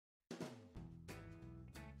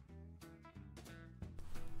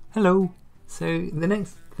Hello! So the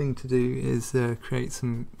next thing to do is create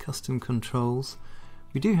some custom controls.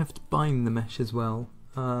 We do have to bind the mesh as well.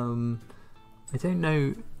 I don't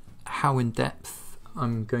know how in depth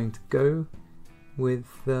I'm going to go with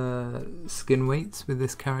skin weights with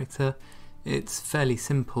this character. It's fairly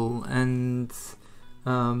simple, and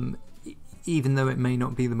even though it may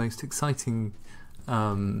not be the most exciting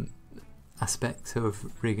aspect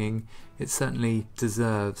of rigging, it certainly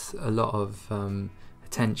deserves a lot of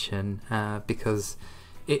attention because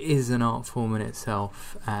it is an art form in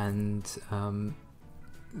itself, and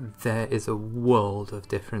there is a world of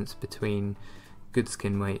difference between good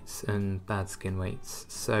skin weights and bad skin weights.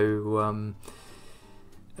 So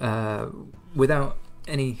without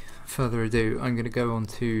any further ado, I'm going to go on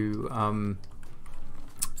to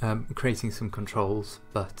creating some controls,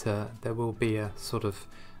 but there will be a sort of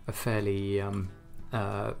a fairly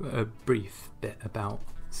a brief bit about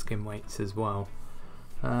skin weights as well.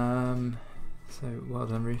 So well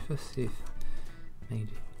done, Rufus, you've made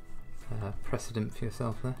precedent for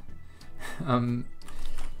yourself there.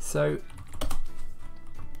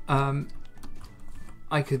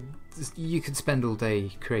 You could spend all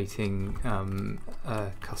day creating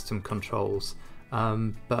custom controls,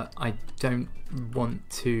 but I don't want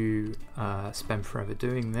to spend forever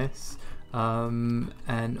doing this,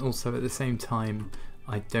 and also at the same time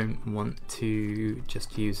I don't want to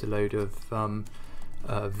just use a load of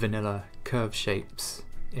vanilla curve shapes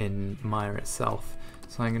in Maya itself.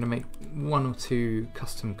 So I'm going to make one or two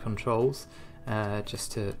custom controls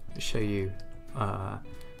just to show you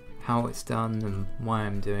how it's done and why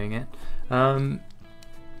I'm doing it.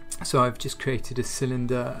 So I've just created a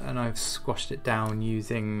cylinder and I've squashed it down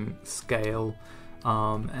using scale,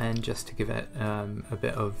 and just to give it a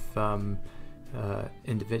bit of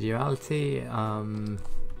individuality, I'm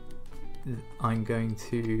going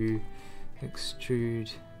to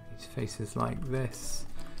extrude these faces like this,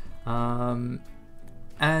 and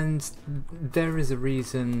there is a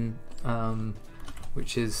reason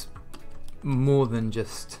which is more than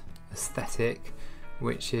just aesthetic,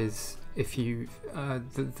 which is if you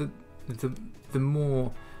the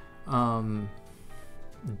more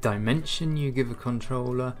dimension you give a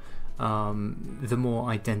controller, the more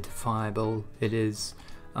identifiable it is,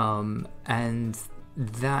 and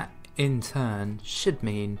that in turn should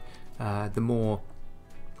mean the more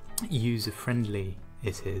user-friendly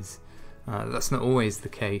it is. That's not always the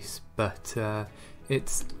case, but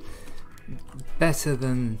it's better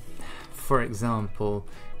than, for example,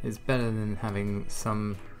 it's better than having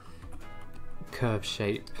some curve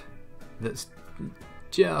shape that's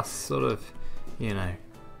just sort of, you know,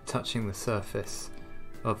 touching the surface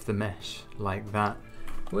of the mesh like that,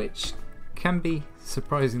 which can be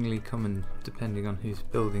surprisingly common depending on who's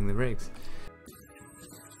building the rigs.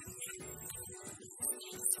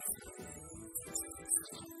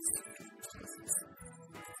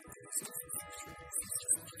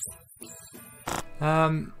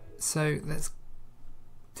 So let's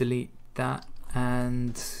delete that,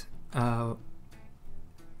 and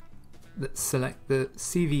let's select the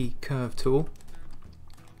CV curve tool,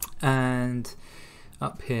 and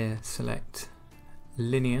up here select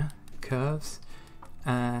linear curves,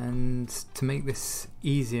 and to make this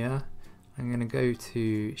easier I'm going to go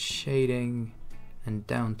to shading and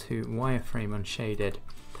down to wireframe unshaded.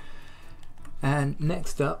 And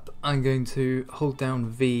next up I'm going to hold down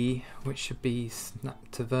V, which should be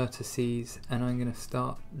snap to vertices, and I'm going to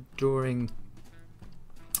start drawing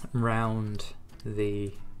round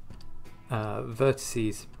the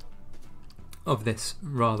vertices of this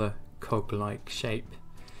rather cog-like shape.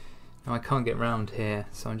 Now I can't get round here,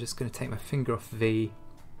 so I'm just going to take my finger off V,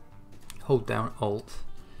 hold down Alt,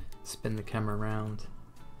 spin the camera around,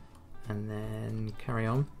 and then carry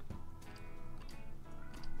on.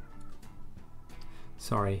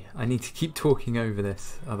 Sorry, I need to keep talking over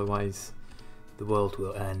this, otherwise the world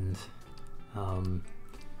will end.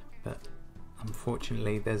 But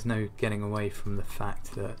unfortunately there's no getting away from the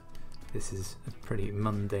fact that this is a pretty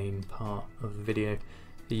mundane part of the video.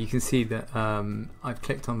 You can see that I've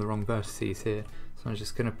clicked on the wrong vertices here, so I'm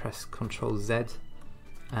just going to press Control Z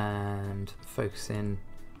and focus in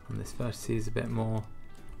on this vertices a bit more,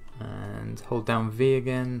 and hold down V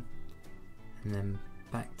again, and then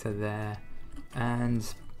back to there,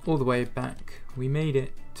 and all the way back. We made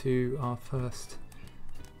it to our first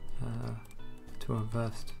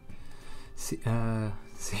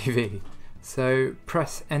CV. So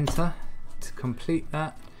press enter to complete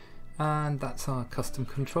that, and that's our custom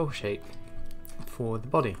control shape for the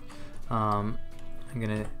body. I'm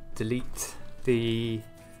going to delete the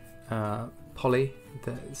poly,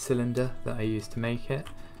 the cylinder that I used to make it,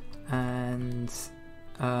 and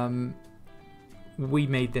we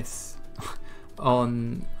made this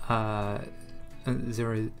on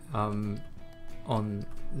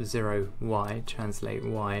 0y, translate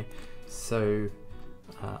y, so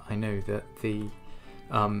I know that the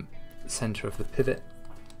center of the pivot,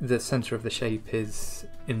 the center of the shape is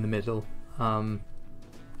in the middle.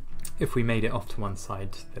 If we made it off to one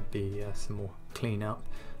side, there'd be some more cleanup.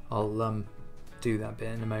 I'll do that bit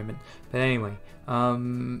in a moment. But anyway,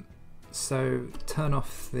 so turn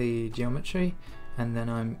off the geometry, and then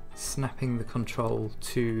I'm snapping the control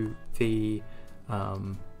to the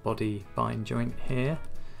body bind joint here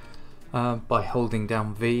by holding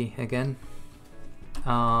down V again.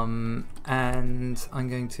 And I'm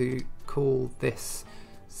going to call this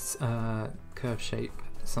curve shape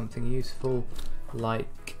something useful,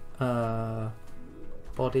 like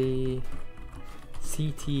body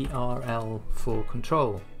CTRL for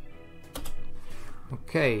control.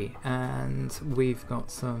 Okay, and we've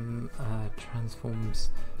got some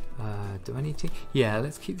transforms. Do I need to? Yeah,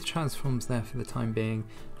 let's keep the transforms there for the time being.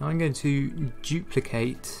 Now I'm going to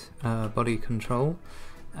duplicate body control,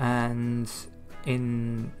 and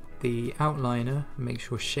in the outliner, make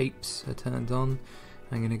sure shapes are turned on.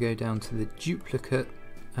 I'm going to go down to the duplicate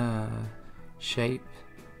shape,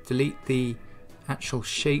 delete the actual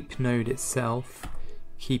shape node itself,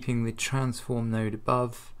 keeping the transform node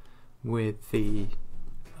above with the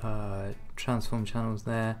transform channels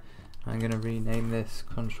there. I'm going to rename this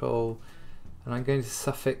control, and I'm going to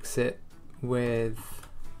suffix it with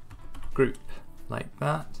group like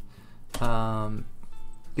that,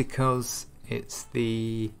 because it's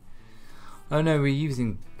the, oh no, we're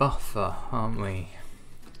using buffer, aren't we?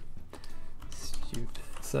 Stupid.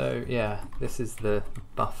 So yeah, this is the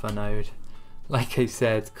buffer node. Like I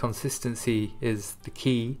said, consistency is the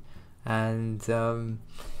key, and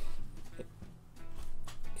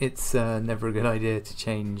it's never a good idea to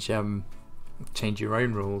change your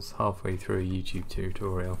own rules halfway through a YouTube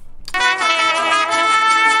tutorial.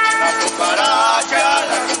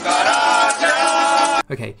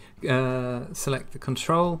 Okay, select the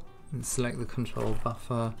control and select the control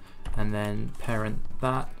buffer, and then parent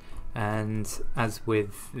that. And as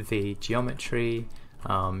with the geometry,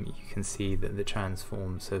 you can see that the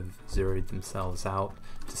transforms have zeroed themselves out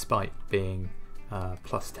despite being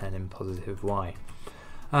plus 10 in positive y.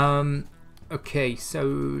 Okay,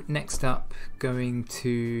 so next up, going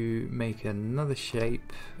to make another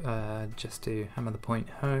shape just to hammer the point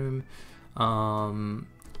home.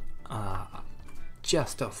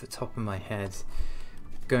 Just off the top of my head,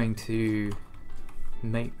 going to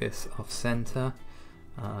make this off center.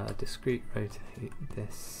 Discrete rotate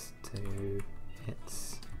this to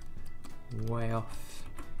its way off,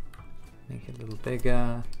 make it a little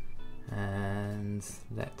bigger, and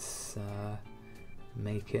let's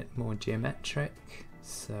make it more geometric.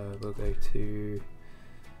 So we'll go to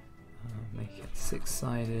make it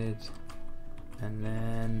 6-sided, and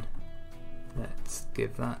then let's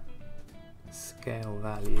give that scale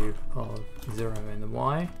value of 0 in the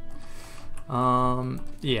y.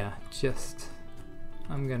 Yeah, just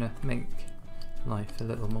I'm gonna make life a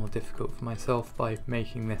little more difficult for myself by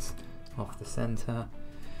making this off the center.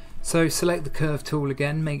 So select the curve tool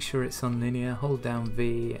again, make sure it's on linear, hold down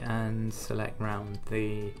V and select round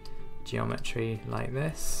the geometry like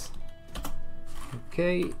this.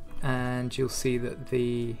 Okay, and you'll see that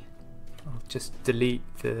I'll just delete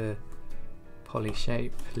the poly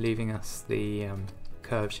shape, leaving us the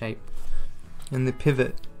curve shape, and the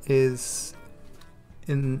pivot is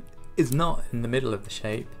not in the middle of the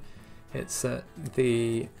shape, it's at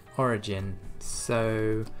the origin.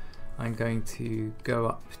 So I'm going to go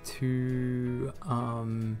up to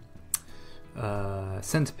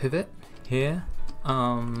center pivot here.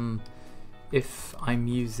 If I'm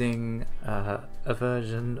using a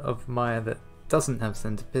version of Maya that doesn't have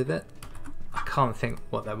center pivot, I can't think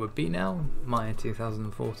what that would be now, Maya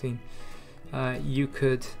 2014, you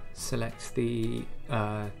could select the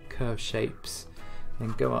curve shapes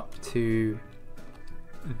and go up to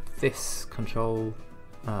this control,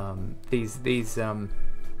 these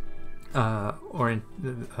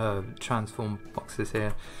transform boxes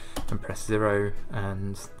here, and press 0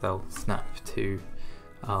 and they'll snap to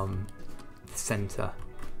the center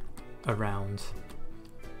around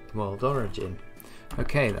world origin.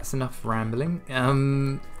 Okay, that's enough rambling.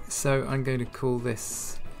 So I'm going to call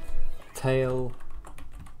this tail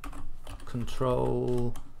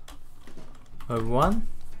Control1,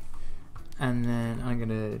 and then I'm going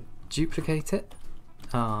to duplicate it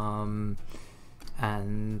and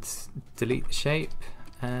delete the shape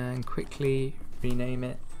and quickly rename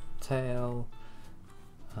it tail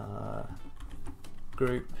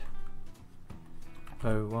group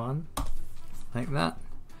 01 like that,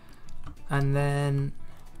 and then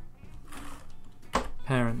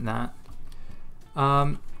parent that,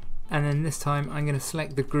 and then this time I'm going to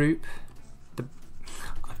select the group.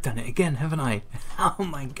 I've done it again, haven't I? Oh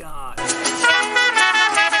my god.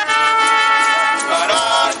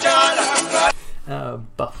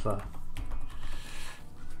 Buffer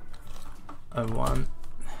 01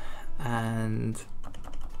 and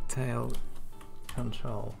tail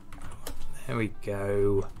control. There we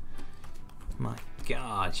go. My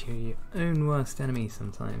god, you're your own worst enemy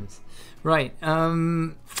sometimes. Right,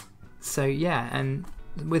 so yeah, and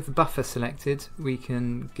with the buffer selected, we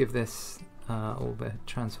can give this all the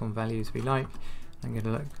transform values we like. I'm going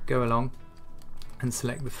to go along and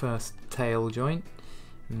select the first tail joint,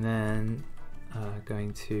 and then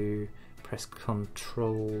going to press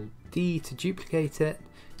Control D to duplicate it,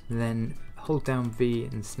 and then hold down V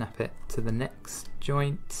and snap it to the next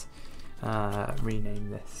joint. Rename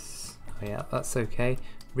this. Oh yeah, that's okay.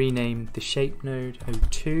 Rename the shape node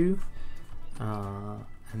 02, and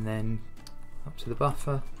then up to the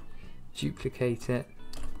buffer, duplicate it,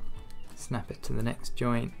 snap it to the next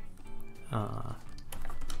joint,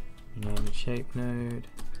 rename the shape node,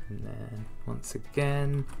 and then once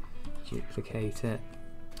again duplicate it,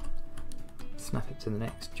 snap it to the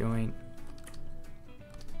next joint,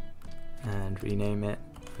 and rename it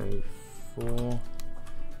 04,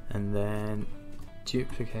 and then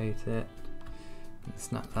duplicate it and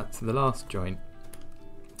snap that to the last joint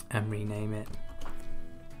and rename it,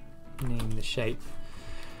 name the shape.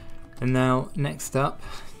 And now next up,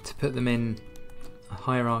 to put them in a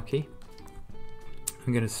hierarchy,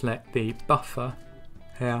 I'm going to select the buffer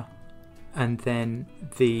here, and then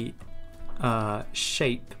the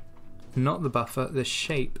shape, not the buffer, the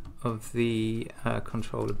shape of the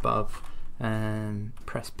control above, and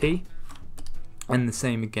press P, and the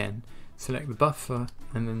same again, select the buffer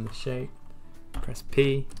and then the shape, press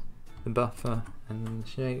P, the buffer and then the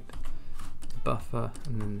shape, the buffer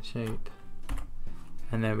and then the shape,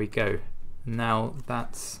 and there we go. Now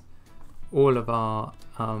that's all of our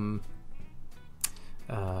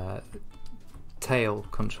tail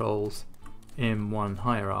controls in one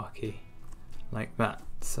hierarchy like that.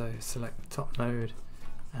 So select the top node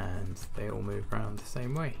and they all move around the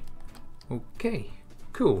same way. Okay,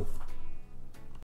 cool.